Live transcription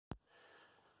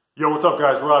Yo, what's up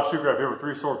guys? Rob Shoegraph here with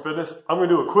Three Sword Fitness. I'm going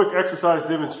to do a quick exercise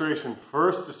demonstration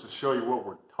first just to show you what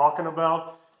we're talking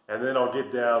about, and then I'll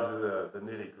get down to the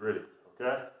nitty gritty,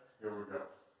 okay? Here we go.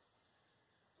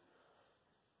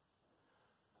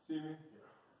 See me?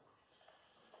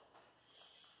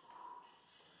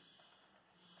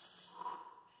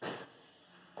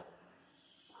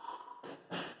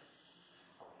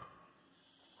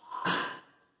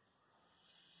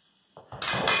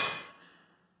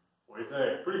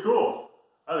 Pretty cool.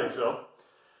 I think so.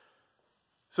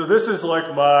 So this is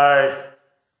like my,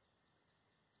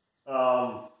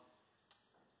 I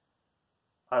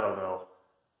don't know,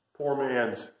 poor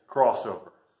man's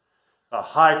crossover. A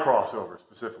high crossover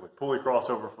specifically. Pulley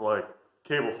crossover for like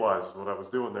cable flies is what I was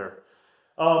doing there.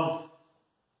 I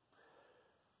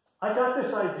got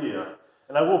this idea,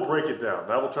 and I will break it down.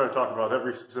 And I will try to talk about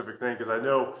every specific thing because I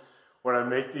know when I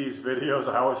make these videos,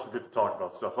 I always forget to talk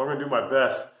about stuff. I'm going to do my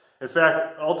best. In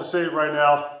fact, I'll just say it right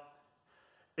now,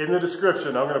 in the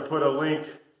description, I'm going to put a link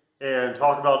and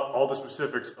talk about all the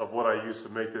specifics of what I use to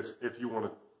make this if you want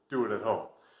to do it at home.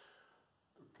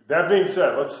 That being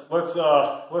said, let me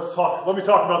talk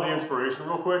about the inspiration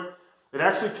real quick. It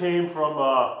actually came from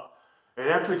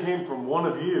one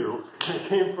of you. It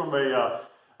came from a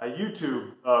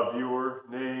YouTube viewer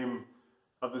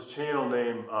of this channel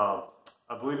named, I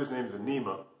believe his name is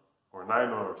Nima or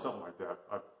something like that.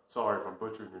 Sorry if I'm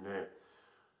butchering your name.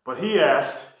 But he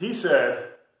said,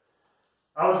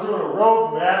 I was doing a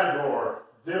Rogue Matador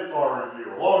dip bar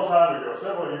review a long time ago,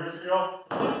 several years ago,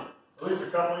 at least a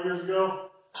couple of years ago.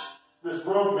 This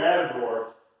Rogue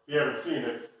Matador, if you haven't seen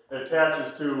it, it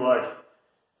attaches to, like,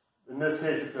 in this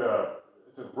case it's a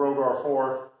Rogue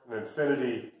R4 and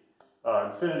infinity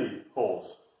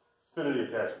holes, infinity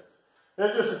attachments.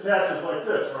 And it just attaches like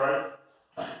this, right?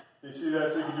 You see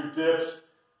that? So you can do dips.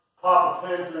 Pop a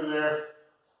pin through there.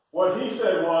 What he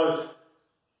said was,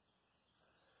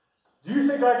 do you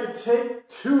think I could take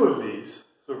two of these,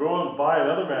 so go and buy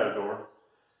another Matador,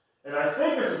 and I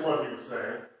think this is what he was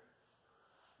saying,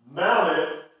 mount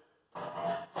it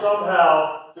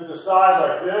somehow to the side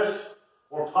like this,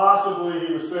 or possibly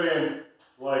he was saying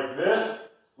like this,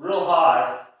 real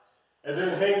high, and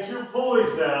then hang two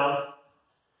pulleys down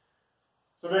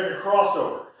to make a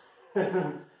crossover.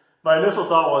 My initial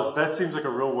thought was, that seems like a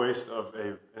real waste of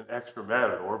an extra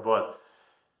Matador, but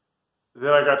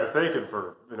then I got to thinking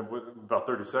for about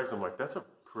 30 seconds, I'm like, that's a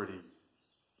pretty,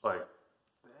 like,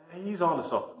 he's onto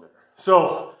something there.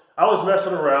 So I was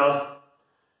messing around,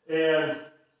 and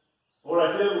what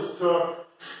I did was took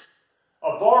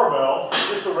a barbell,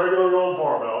 just a regular old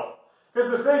barbell,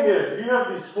 because the thing is, if you have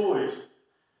these pulleys,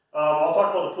 I'll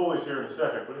talk about the pulleys here in a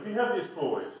second, but if you have these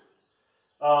pulleys,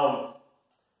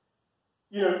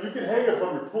 you know, you can hang it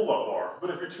from your pull-up bar, but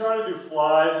if you're trying to do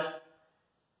flies,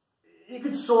 you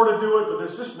can sort of do it, but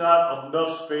there's just not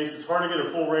enough space. It's hard to get a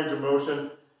full range of motion,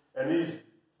 and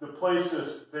the plates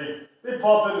just, they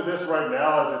bump into this right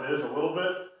now as it is a little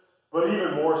bit, but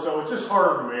even more so, it's just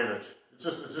harder to manage. It's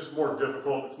just more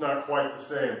difficult. It's not quite the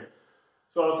same.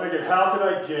 So I was thinking, how can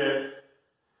I get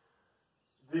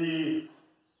the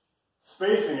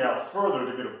spacing out further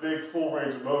to get a big full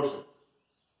range of motion?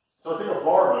 So I took a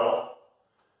barbell.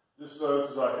 This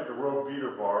is, I think, a Rogue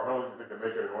beater bar. I don't even think they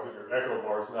make it anymore. I think they're echo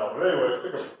bars now. But anyways,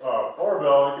 took a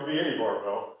barbell. It could be any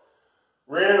barbell.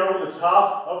 Ran it over the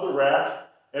top of the rack.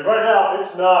 And right now,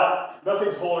 it's not,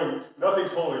 nothing's holding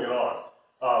it on.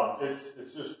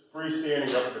 It's just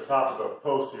freestanding up at the top of the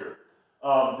post here.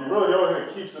 Really the only thing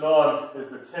that keeps it on is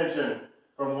the tension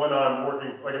from when I'm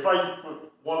working. Like if I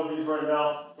put one of these right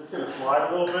now, it's going to slide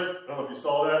a little bit. I don't know if you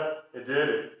saw that. It did.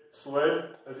 It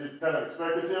slid as you kind of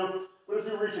expect it to. But if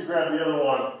you reach and grab the other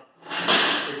one,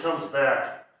 it comes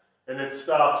back and it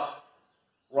stops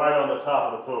right on the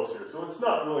top of the post here. So it's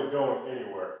not really going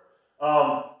anywhere.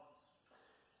 And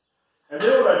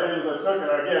then what I did is I took, and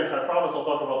again, I promise I'll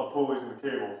talk about the pulleys and the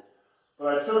cable, but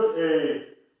I took a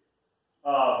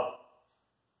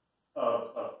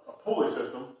pulley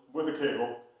system with a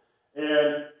cable,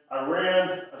 and I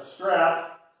ran a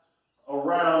strap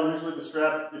around. Usually the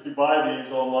strap, if you buy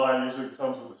these online, usually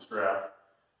comes with a strap.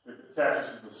 It attaches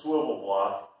to the swivel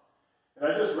block. And I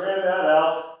just ran that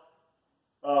out,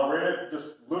 just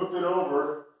looped it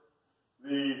over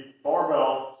the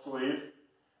barbell sleeve,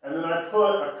 and then I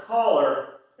put a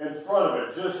collar in front of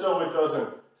it just so it doesn't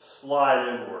slide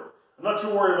inward. I'm not too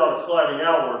worried about it sliding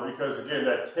outward because, again,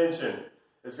 that tension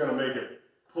is going to make it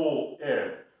pull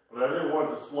in. But I didn't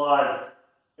want it to slide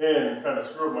in and kind of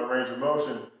screw up my range of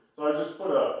motion, so I just put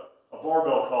a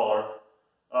barbell collar.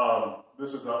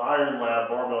 This is an Iron Lab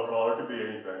barbell collar, it could be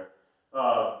anything,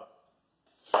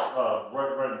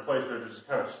 right in place there, just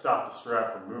kind of stop the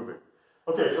strap from moving.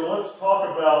 Okay, so let's talk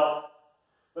about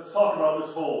this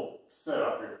whole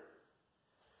setup here.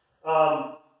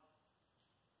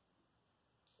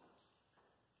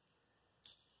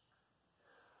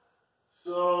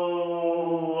 So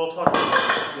I'll talk about that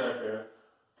in a second.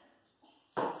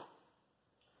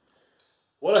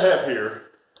 What I have here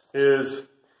is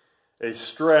a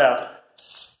strap.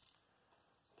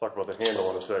 I'll talk about the handle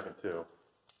in a second too.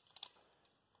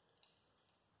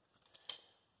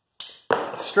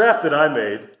 A strap that I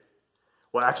made.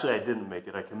 Well, actually I didn't make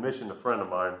it. I commissioned a friend of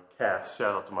mine, Cass.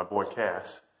 Shout out to my boy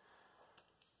Cass.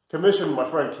 Commissioned my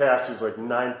friend Cass, who's like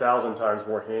 9,000 times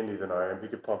more handy than I am. He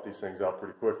could pump these things out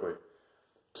pretty quickly.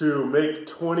 To make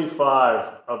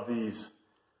 25 of these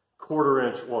 1/4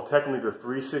 inch, well technically they're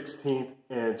 3/16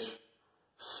 inch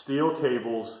steel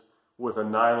cables with a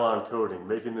nylon coating,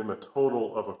 making them a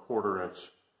total of a 1/4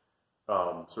 inch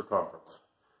circumference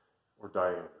or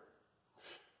diameter.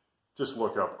 Just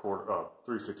look up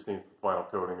 3/16 final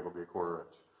coating, it'll be a 1/4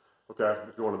 inch. Okay,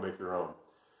 if you want to make your own.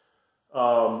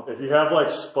 If you have like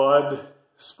Spud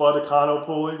econo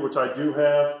pulley, which I do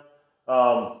have,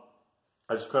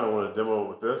 I just kind of want to demo it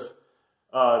with this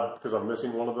because I'm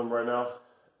missing one of them right now.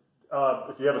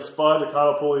 If you have a Spud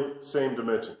econo pulley, same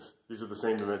dimensions. These are the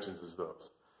same dimensions as those.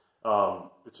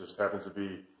 It just happens to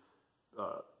be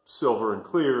silver and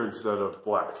clear instead of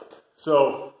black.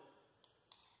 So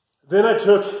then I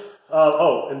took,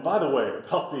 oh, and by the way,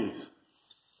 about these,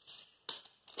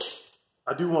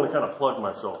 I do want to kind of plug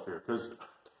myself here because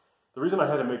the reason I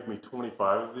had to make me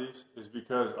 25 of these is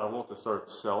because I want to start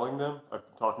selling them. I've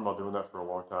been talking about doing that for a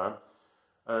long time.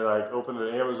 And I opened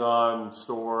an Amazon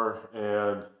store,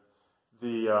 and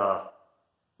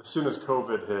as soon as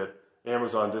COVID hit,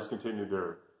 Amazon discontinued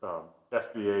their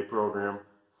FBA program.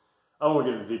 I don't want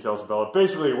to get into details about it.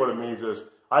 Basically what it means is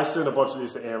I send a bunch of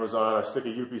these to Amazon, I stick a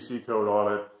UPC code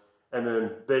on it, and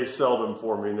then they sell them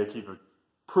for me, and they keep a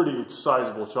pretty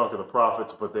sizable chunk of the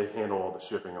profits, but they handle all the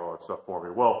shipping and all that stuff for me.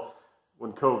 Well,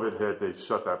 when COVID hit, they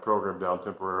shut that program down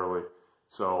temporarily,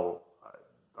 so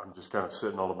I'm just kind of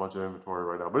sitting on a bunch of inventory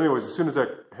right now. But anyways, as soon as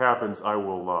that happens,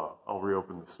 I'll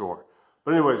reopen the store.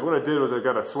 But anyways, what I did was I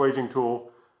got a swaging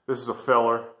tool. This is a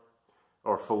feller,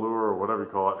 or fellure, or whatever you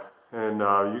call it. And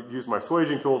you use my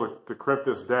swaging tool to crimp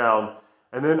this down.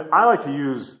 And then I like to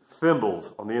use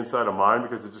thimbles on the inside of mine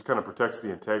because it just kind of protects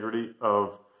the integrity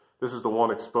of, this is the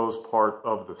one exposed part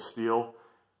of the steel.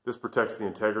 This protects the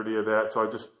integrity of that. So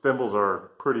thimbles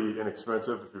are pretty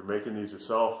inexpensive if you're making these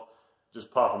yourself.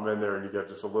 Just pop them in there and you get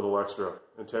just a little extra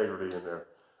integrity in there.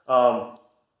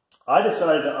 I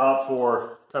decided to opt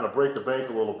for, kind of break the bank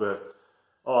a little bit,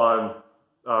 on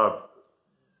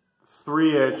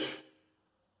 3-inch,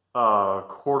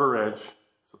 1/4 inch.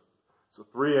 So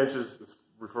 3 inches is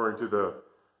referring to the,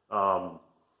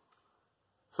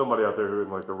 somebody out there who in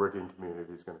like the rigging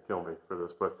community is going to kill me for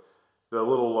this, but the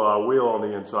little wheel on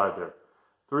the inside there.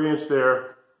 3-inch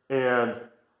there, and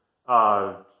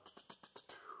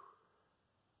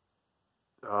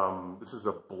this is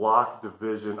a block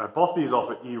division. I bought these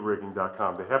off of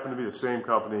erigging.com. They happen to be the same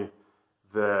company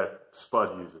that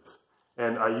Spud uses.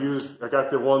 And I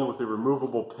got the one with the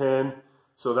removable pin,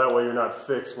 so that way you're not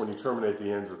fixed when you terminate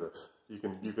the ends of this. You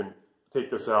can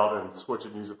take this out and switch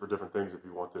it and use it for different things if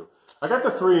you want to. I got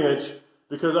the 3-inch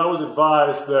because I was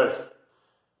advised that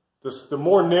the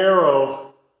more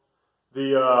narrow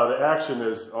the action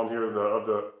is on here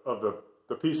of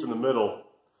the piece in the middle,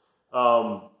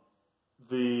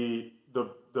 the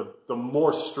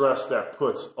more stress that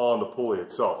puts on the pulley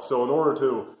itself. So in order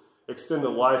to extend the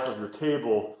life of your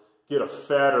cable, get a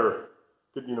fatter,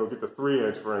 get the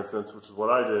 3-inch for instance, which is what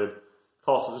I did,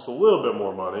 costs just a little bit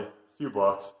more money, a few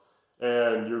bucks,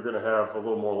 and you're going to have a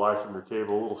little more life from your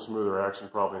cable, a little smoother action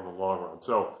probably in the long run.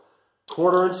 So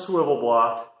 1/4 inch swivel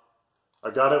block. I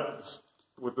got it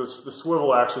with the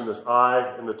swivel action, this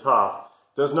eye in the top.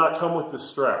 Does not come with this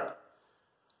strap.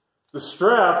 The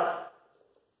strap,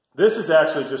 this is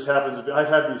actually just happens to be, I've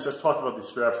talked about these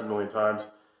straps a million times.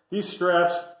 These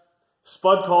straps,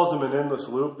 Spud calls them an endless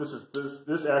loop.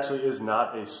 This actually is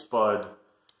not a Spud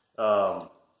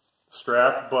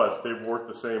strap, but they work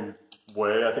the same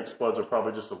way. I think Spuds are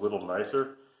probably just a little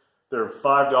nicer. They're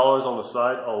 $5 on the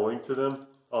site. I'll link to them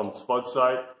on Spud's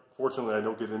site. Fortunately, I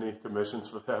don't get any commissions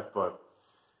for that, but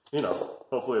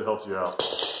hopefully it helps you out.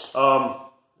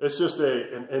 It's just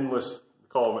an endless,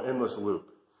 call them an endless loop.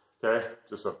 Okay,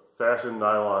 just a fastened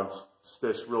nylon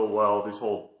stitched real well. These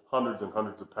hold hundreds and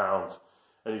hundreds of pounds,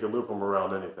 and you can loop them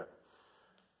around anything.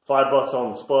 $5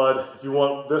 on Spud. If you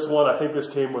want this one, I think this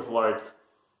came with like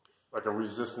a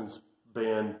resistance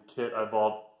band kit I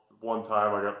bought one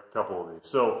time. I got a couple of these.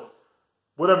 So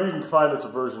whatever you can find that's a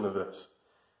version of this.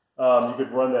 You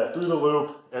could run that through the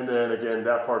loop, and then again,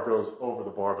 that part goes over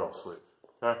the barbell sleeve.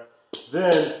 Okay.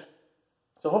 Then,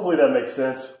 so hopefully that makes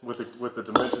sense with the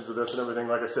dimensions of this and everything.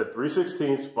 Like I said,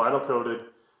 3/16 vinyl coated,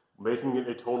 making it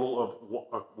a total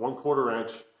of 1/4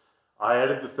 inch. I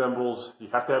added the thimbles. You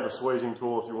have to have a swaging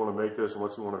tool if you want to make this,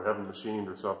 unless you want to have them machined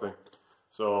or something.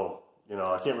 So, you know,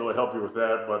 I can't really help you with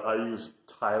that, but I use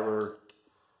Tyler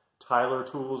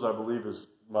Tools, I believe, is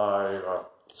my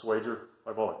swager.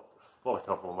 I bought a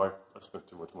couple of them. I spent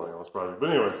too much money on this project. But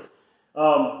anyways,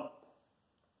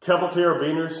 couple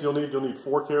carabiners. You'll need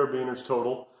 4 carabiners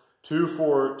total. 2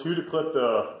 to clip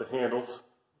the handles.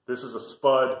 This is a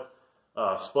Spud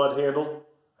handle.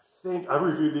 I think I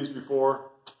reviewed these before.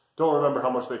 Don't remember how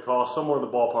much they cost. Somewhere in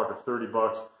the ballpark of 30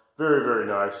 bucks. Very, very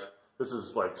nice. This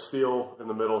is like steel in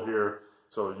the middle here,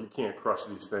 so you can't crush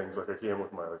these things like I can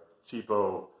with my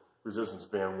cheapo resistance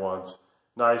band ones.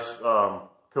 Nice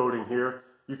coating here.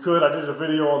 You could, I did a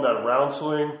video on that round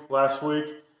sling last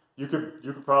week. You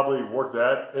could probably work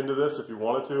that into this if you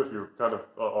wanted to, if you're kind of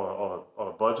on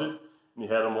a budget and you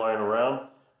had them lying around.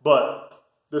 But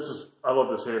I love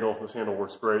this handle. This handle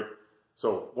works great.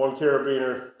 So 1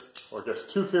 carabiner, or I guess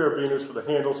 2 carabiners for the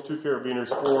handles, 2 carabiners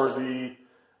for the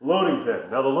loading pin.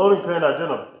 Now the loading pin, I've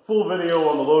done a full video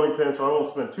on the loading pin, so I won't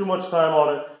spend too much time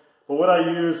on it. But what I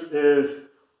use is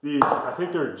these, I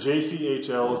think they're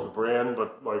JCHL is the brand,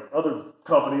 but like other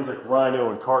companies like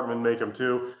Rhino and Cartman make them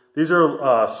too. These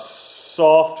are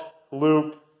soft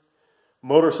loop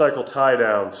motorcycle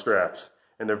tie-down straps,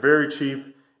 and they're very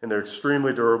cheap, and they're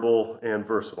extremely durable and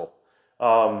versatile.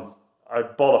 I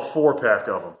bought a 4-pack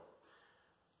of them.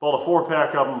 Bought a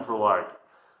 4-pack of them for like,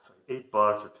 it's like 8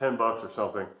 bucks or 10 bucks or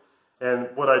something. And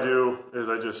what I do is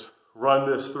I just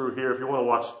run this through here. If you want to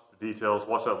watch the details,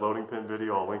 watch that loading pin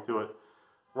video, I'll link to it.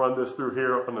 Run this through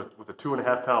here with a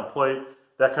 2.5 pound plate.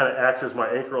 That kind of acts as my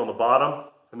anchor on the bottom,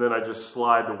 and then I just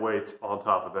slide the weights on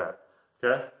top of that,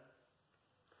 okay?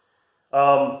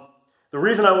 The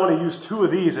reason I want to use 2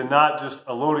 of these and not just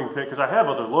a loading pin, because I have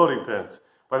other loading pins,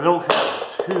 but I don't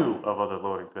have 2 of other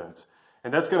loading pins.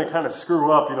 And that's going to kind of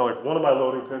screw up, you know, like one of my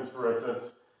loading pins, for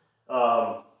instance,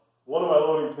 one of my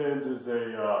loading pins is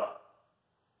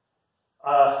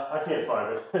I can't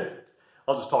find it.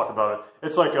 I'll just talk about it.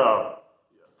 It's like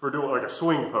for doing like a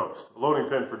swing post, a loading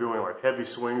pin for doing like heavy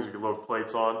swings you can load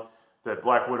plates on that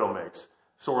Black Widow makes.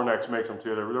 Sorinex makes them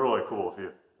too. They're really cool.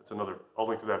 It's another, I'll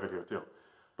link to that video too.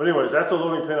 But anyways, that's a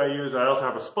loading pin I use. I also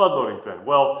have a Spud loading pin.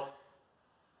 Well,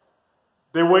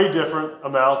 they weigh different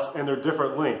amounts and they're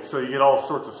different lengths, so you get all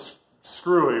sorts of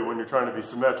screwy when you're trying to be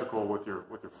symmetrical with your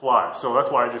fly. So that's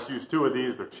why I just use 2 of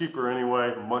these. They're cheaper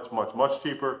anyway, much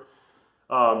cheaper.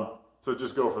 So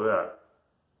just go for that.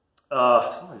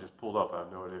 Somebody just pulled up. I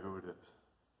have no idea who it is.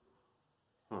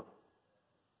 Oh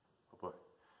boy,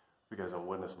 you guys don't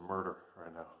witness murder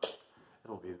right now.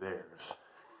 It'll be theirs.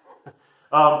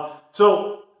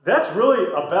 So that's really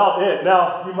about it.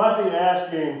 Now you might be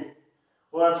asking,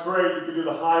 well, that's great. You can do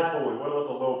the high pulley. What about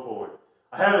the low pulley?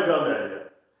 I haven't done that yet.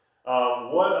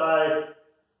 What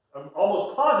I'm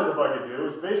almost positive I could do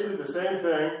is basically the same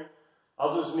thing.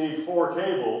 I'll just need 4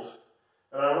 cables,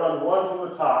 and I run one from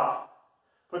the top,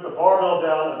 put the barbell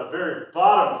down at the very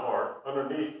bottom part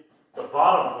underneath the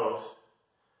bottom post.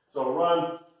 So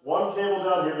run 1 cable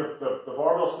down here, the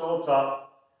barbell's still up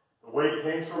top, the weight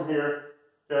hangs from here,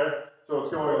 okay? So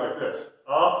it's going like this,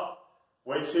 up,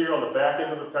 weights here on the back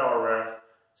end of the power rack.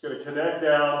 It's going to connect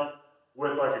down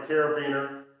with like a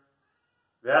carabiner.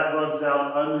 That runs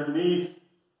down underneath,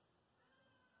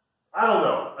 I don't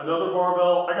know, another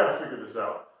barbell. I got to figure this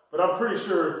out. But I'm pretty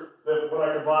sure that when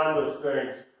I combine those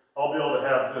things, I'll be able to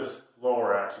have this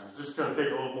lower action. It's just going to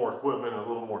take a little more equipment and a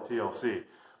little more TLC.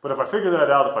 But if I figure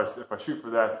that out, if I shoot for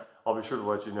that, I'll be sure to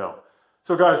let you know.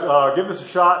 So guys, give this a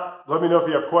shot. Let me know if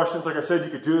you have questions. Like I said,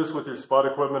 you could do this with your Spud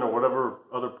equipment or whatever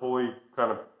other pulley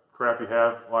kind of crap you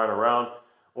have lying around.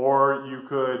 Or you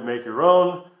could make your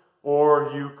own,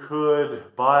 or you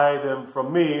could buy them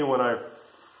from me when I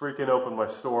freaking open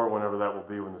my store, whenever that will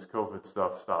be, when this COVID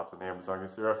stuff stops and Amazon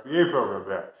gets their FBA program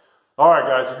back. All right,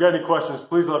 guys, if you got any questions,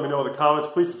 please let me know in the comments.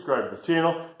 Please subscribe to this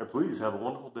channel, and please have a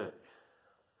wonderful day.